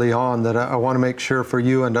mentioned early on that I want to make sure for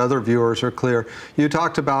you and other viewers are clear. You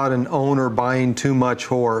talked about an owner buying too much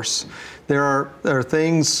horse. There are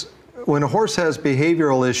things, when a horse has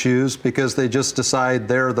behavioral issues because they just decide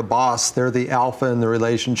they're the boss, they're the alpha in the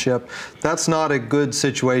relationship, that's not a good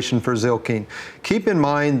situation for Zylkene. Keep in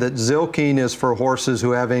mind that Zylkene is for horses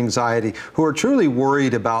who have anxiety, who are truly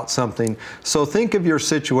worried about something. So think of your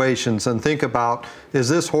situations and think about, is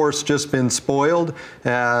this horse just been spoiled,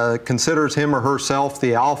 considers him or herself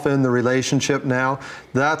the alpha in the relationship now?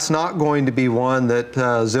 That's not going to be one that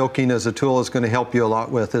Zylkene as a tool is going to help you a lot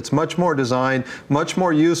with. It's much more designed, much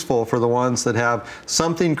more useful for the ones that have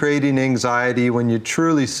something creating anxiety when you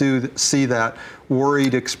truly see that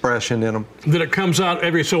worried expression in them. that it comes out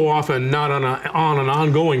every so often, not on an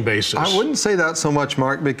ongoing basis. I wouldn't say that so much,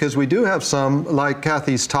 Mark, because we do have some, like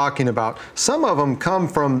Kathy's talking about. Some of them come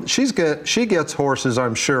from, she gets horses,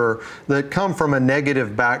 I'm sure, that come from a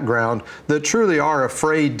negative background that truly are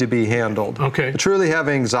afraid to be handled. Okay. Truly have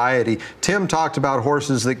anxiety. Tim talked about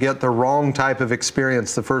horses that get the wrong type of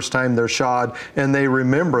experience the first time they're shod, and they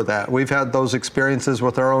remember that. We've had those experiences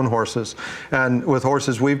with our own horses and with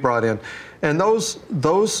horses we've brought in. And those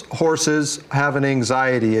horses have an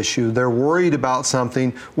anxiety issue. They're worried about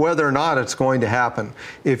something, whether or not it's going to happen.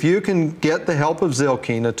 If you can get the help of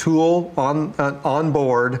Zylkene, a tool on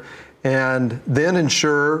board, and then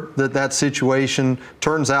ensure that that situation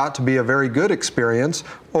turns out to be a very good experience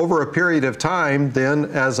over a period of time, then,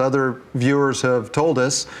 as other viewers have told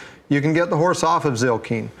us, you can get the horse off of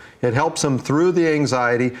Zylkene. It helps them through the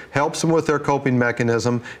anxiety, helps them with their coping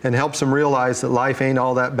mechanism, and helps them realize that life ain't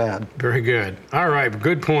all that bad. Very good. All right,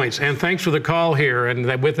 good points. And thanks for the call here. And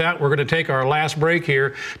with that, we're going to take our last break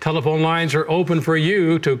here. Telephone lines are open for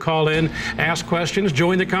you to call in, ask questions,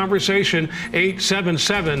 join the conversation.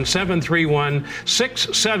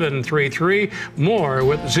 877-731-6733. More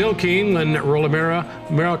with Zylkene and Rural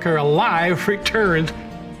America Live returns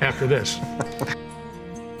after this.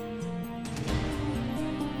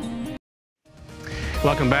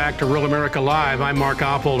 Welcome back to Real America Live. I'm Mark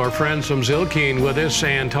Oppold. Our friends from Zylkene with us,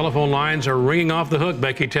 and telephone lines are ringing off the hook,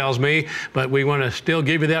 Becky tells me, but we want to still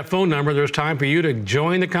give you that phone number. There's time for you to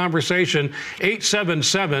join the conversation.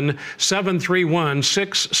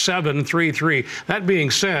 877-731-6733. That being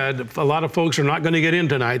said, a lot of folks are not going to get in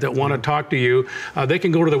tonight that want to talk to you. They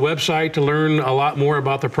can go to the website to learn a lot more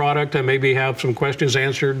about the product and maybe have some questions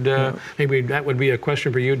answered. Maybe that would be a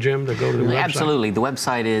question for you, Jim, to go to the website. Absolutely. The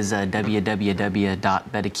website is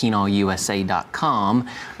www.betakeenallusa.com,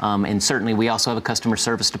 and certainly we also have a customer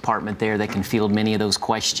service department there that can field many of those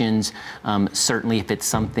questions. Certainly if it's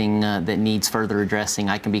something that needs further addressing,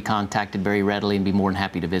 I can be contacted very readily and be more than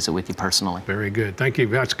happy to visit with you personally. Very good. Thank you.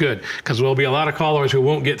 That's good, because there'll be a lot of callers who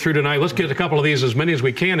won't get through tonight. Let's get a couple of these, as many as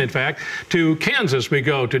we can, in fact. To Kansas we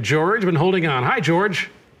go, to George. Been holding on. Hi, George.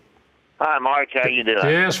 Hi, Mark. How you doing?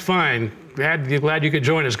 Yes, fine. Glad you could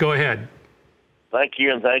join us. Go ahead. Thank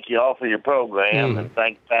you, and thank you all for your program, and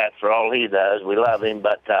thank Pat for all he does. We love him.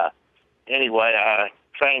 But anyway, I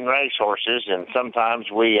train race horses, and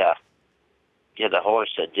sometimes we get a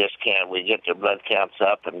horse that just can't. We get their blood counts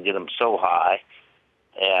up and get them so high.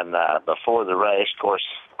 And before the race, of course,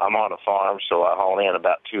 I'm on a farm, so I haul in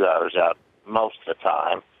about 2 hours out most of the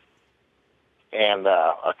time. And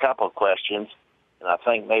a couple of questions, and I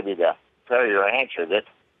think maybe the farrier answered it,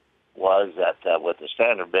 was that with the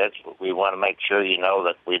standard bits, we want to make sure,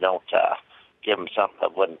 that we don't give them something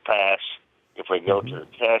that wouldn't pass if we go to the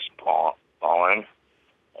test barn,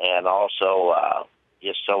 and also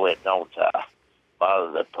just so it don't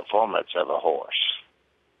bother the performance of a horse.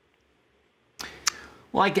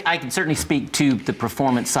 Well, I can certainly speak to the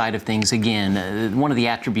performance side of things. Again, one of the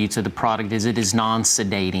attributes of the product is it is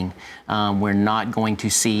non-sedating. We're not going to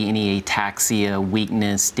see any ataxia,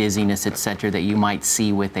 weakness, dizziness, etc. that you might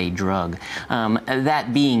see with a drug.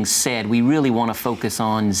 That being said, we really want to focus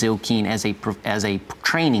on Zylkene as a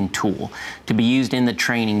training tool to be used in the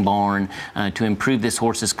training barn to improve this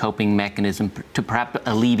horse's coping mechanism, to perhaps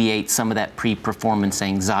alleviate some of that pre-performance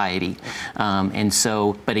anxiety.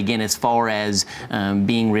 But again, as far as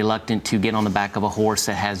being reluctant to get on the back of a horse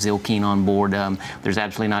that has Zylkene on board, there's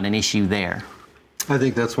absolutely not an issue there. I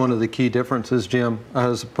think that's one of the key differences, Jim,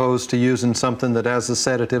 as opposed to using something that has a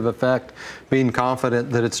sedative effect, being confident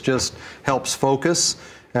that it's just helps focus.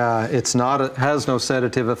 It has no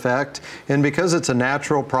sedative effect, and because it's a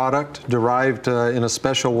natural product derived in a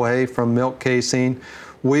special way from milk casein,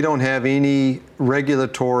 we don't have any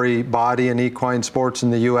regulatory body in equine sports in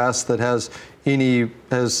the U.S. that has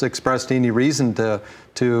expressed any reason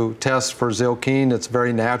to test for Zylkene. It's a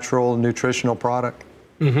very natural, nutritional product.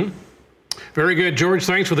 Very good, George.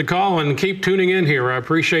 Thanks for the call, and keep tuning in here. I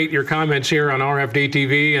appreciate your comments here on RFD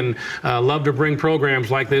TV, and love to bring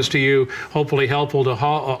programs like this to you, hopefully helpful to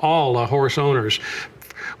all horse owners.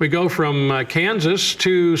 We go from Kansas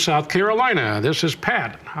to South Carolina. This is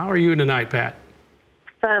Pat. How are you tonight, Pat?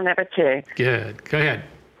 Fine, number two. Good. Go ahead.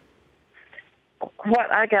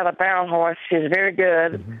 I got a barrel horse. She's very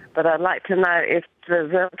good, but I'd like to know if the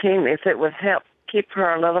Zylkene, if it would help keep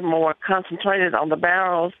her a little more concentrated on the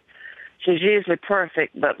barrels. She's usually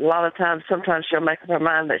perfect, but a lot of times, sometimes she'll make up her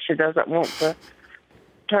mind that she doesn't want to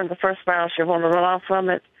turn the first barrel. She'll want to run off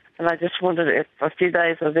from it. And I just wondered if a few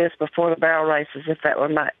days of this before the barrel races, if that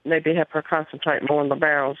would maybe help her concentrate more on the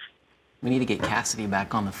barrels. We need to get Cassidy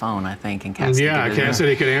back on the phone, I think. And Cassidy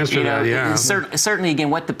Cassidy could answer that, yeah. Certainly,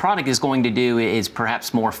 again, what the product is going to do is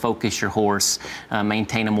perhaps more focus your horse,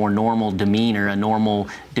 maintain a more normal demeanor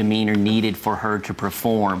needed for her to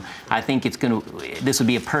perform. I think this would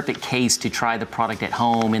be a perfect case to try the product at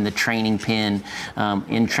home, in the training pen,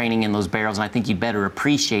 in training in those barrels, and I think you'd better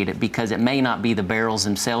appreciate it, because it may not be the barrels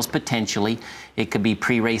themselves, potentially. It could be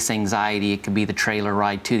pre-race anxiety. It could be the trailer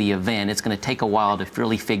ride to the event. It's going to take a while to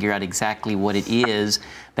really figure out exactly what it is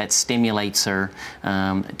that stimulates her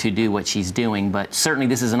to do what she's doing. But certainly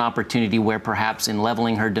this is an opportunity where perhaps in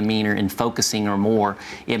leveling her demeanor and focusing her more,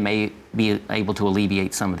 it may be able to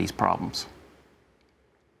alleviate some of these problems.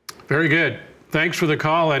 Very good. Thanks for the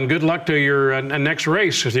call, and good luck to your next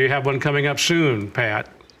race, if you have one coming up soon, Pat.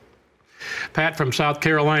 Pat from South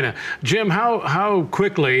Carolina. Jim, how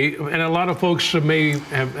quickly, and a lot of folks may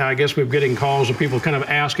have, I guess we're getting calls of people kind of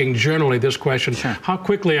asking generally this question, sure. How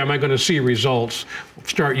quickly am I going to see results,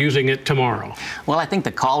 start using it tomorrow? Well, I think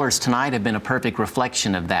the callers tonight have been a perfect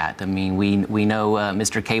reflection of that. I mean, we know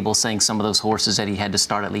Mr. Cable saying some of those horses that he had to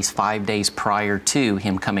start at least 5 days prior to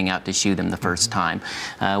him coming out to shoe them the first time.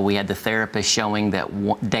 We had the therapist showing that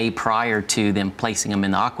one day prior to them placing them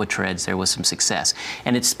in the aqua treads, there was some success.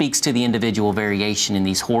 And it speaks to the individual variation in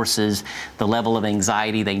these horses, the level of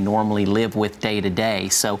anxiety they normally live with day to day.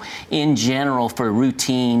 So in general, for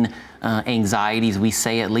routine anxieties, we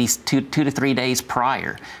say at least two to 3 days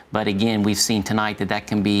prior. But again, we've seen tonight that that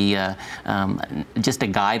can be just a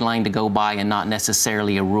guideline to go by and not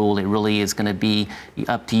necessarily a rule. It really is going to be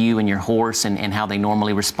up to you and your horse and how they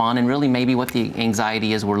normally respond, and really maybe what the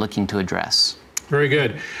anxiety is we're looking to address. Very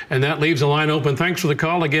good. And that leaves the line open. Thanks for the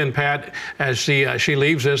call again, Pat. As she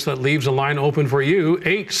leaves us, that leaves the line open for you.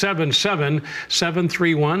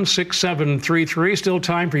 877-731-6733. Still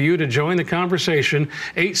time for you to join the conversation.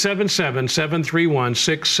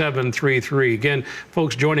 877-731-6733. Again,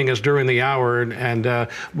 folks joining us during the hour and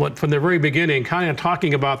from the very beginning, kind of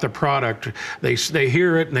talking about the product. They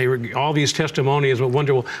hear it and they all these testimonies, but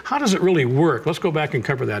wonder, well, how does it really work? Let's go back and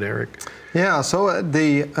cover that, Eric. Yeah, so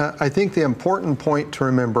I think the important point to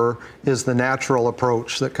remember is the natural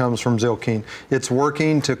approach that comes from Zylkene. It's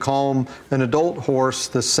working to calm an adult horse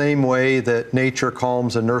the same way that nature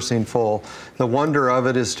calms a nursing foal. The wonder of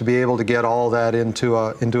it is to be able to get all that into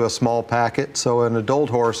a small packet so an adult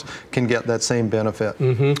horse can get that same benefit.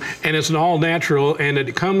 Mm-hmm. And it's an all natural, and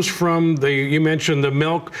it comes from you mentioned the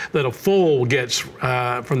milk that a foal gets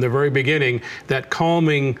from the very beginning, that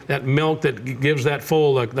calming, that milk that gives that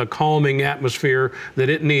foal the calming atmosphere that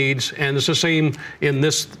it needs. And it's the same in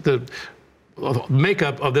the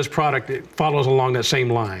makeup of this product. It follows along that same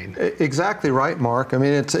line. Exactly right, Mark. I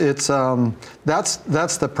mean, that's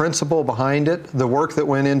the principle behind it. The work that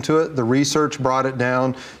went into it, the research brought it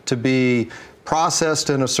down to be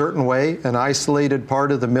processed in a certain way, an isolated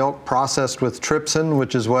part of the milk processed with trypsin,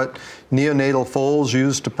 which is what neonatal foals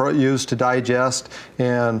use to digest,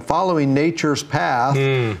 and following nature's path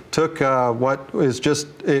took what is just,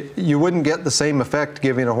 you wouldn't get the same effect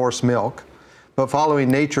giving a horse milk, but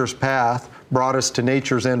following nature's path brought us to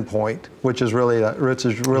nature's endpoint, which is really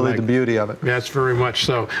the beauty of it. That's very much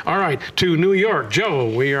so. All right, to New York,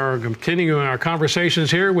 Joe. We are continuing our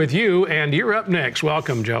conversations here with you, and you're up next.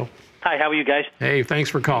 Welcome, Joe. Hi, how are you guys? Hey, thanks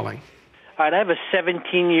for calling. All right, I have a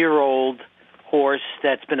 17-year-old horse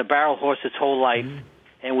that's been a barrel horse its whole life,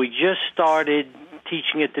 and we just started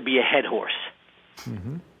teaching it to be a head horse.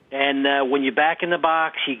 And when you're back in the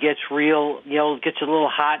box, he gets real, gets a little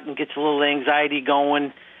hot and gets a little anxiety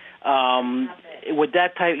going. Would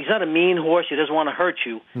that type, he's not a mean horse, he doesn't want to hurt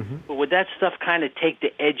you, but would that stuff kind of take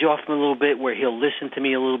the edge off him a little bit where he'll listen to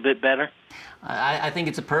me a little bit better? I think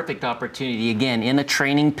it's a perfect opportunity. Again, in a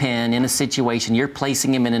training pen, in a situation, you're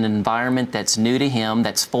placing him in an environment that's new to him,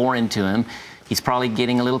 that's foreign to him. He's probably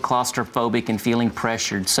getting a little claustrophobic and feeling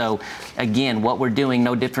pressured. So again, what we're doing,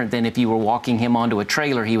 no different than if you were walking him onto a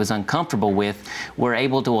trailer he was uncomfortable with, we're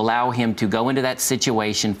able to allow him to go into that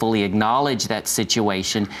situation, fully acknowledge that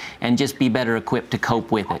situation, and just be better equipped to cope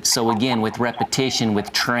with it. So again, with repetition,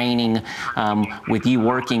 with training, with you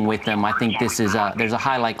working with them, I think this is there's a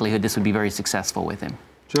high likelihood this would be very successful with him.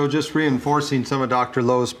 Joe, just reinforcing some of Dr.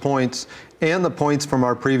 Lowe's points and the points from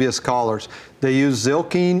our previous callers. They used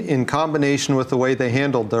Zylkene in combination with the way they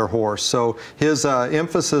handled their horse. So his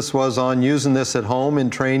emphasis was on using this at home in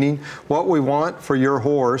training. What we want for your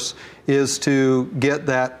horse is to get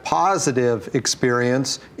that positive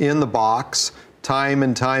experience in the box time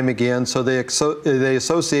and time again, so they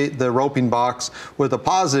associate the roping box with a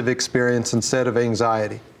positive experience instead of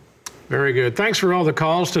anxiety. Very good. Thanks for all the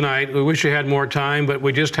calls tonight. We wish you had more time, but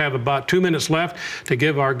we just have about 2 minutes left to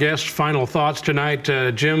give our guests final thoughts tonight.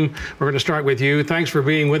 Jim, we're going to start with you. Thanks for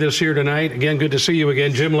being with us here tonight. Again, good to see you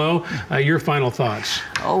again. Jim Lowe, your final thoughts.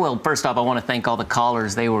 Oh, well, first off, I want to thank all the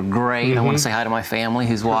callers. They were great. I want to say hi to my family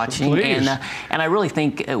who's watching. Please. And I really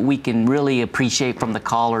think we can really appreciate from the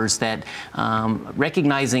callers that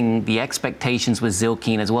recognizing the expectations with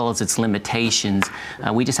Zylkene as well as its limitations,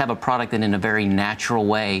 we just have a product that in a very natural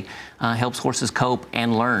way helps horses cope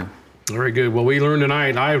and learn. Very good. Well, we learned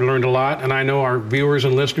tonight. I've learned a lot, and I know our viewers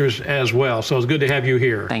and listeners as well. So it's good to have you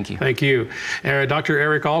here. Thank you. Thank you. Dr.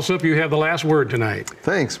 Eric Alsop, you have the last word tonight.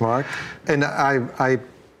 Thanks, Mark. And I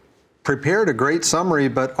prepared a great summary,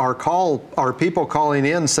 but our people calling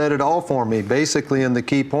in said it all for me, basically in the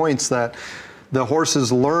key points that the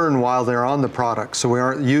horses learn while they're on the product. So we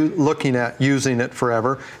aren't looking at using it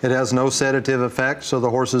forever. It has no sedative effect, so the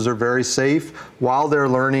horses are very safe while they're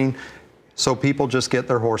learning, so people just get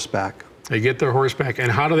their horse back. They get their horse back. And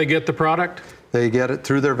how do they get the product? They get it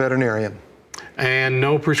through their veterinarian. And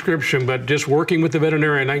no prescription, but just working with the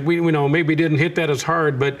veterinarian. We know maybe didn't hit that as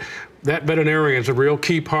hard, but that veterinarian is a real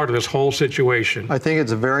key part of this whole situation. I think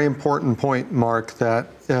it's a very important point, Mark, that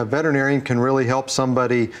a veterinarian can really help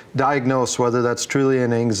somebody diagnose whether that's truly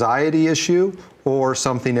an anxiety issue or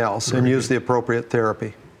something else and use the appropriate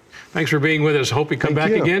therapy. Thanks for being with us. Hope you come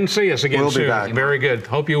back again. See us again soon. We'll be back. Very good.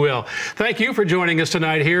 Hope you will. Thank you for joining us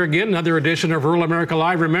tonight here again. Another edition of Rural America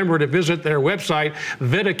Live. Remember to visit their website,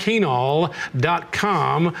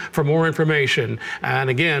 vitaquinol.com, for more information. And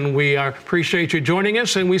again, we appreciate you joining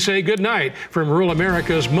us, and we say good night from Rural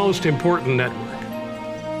America's most important network.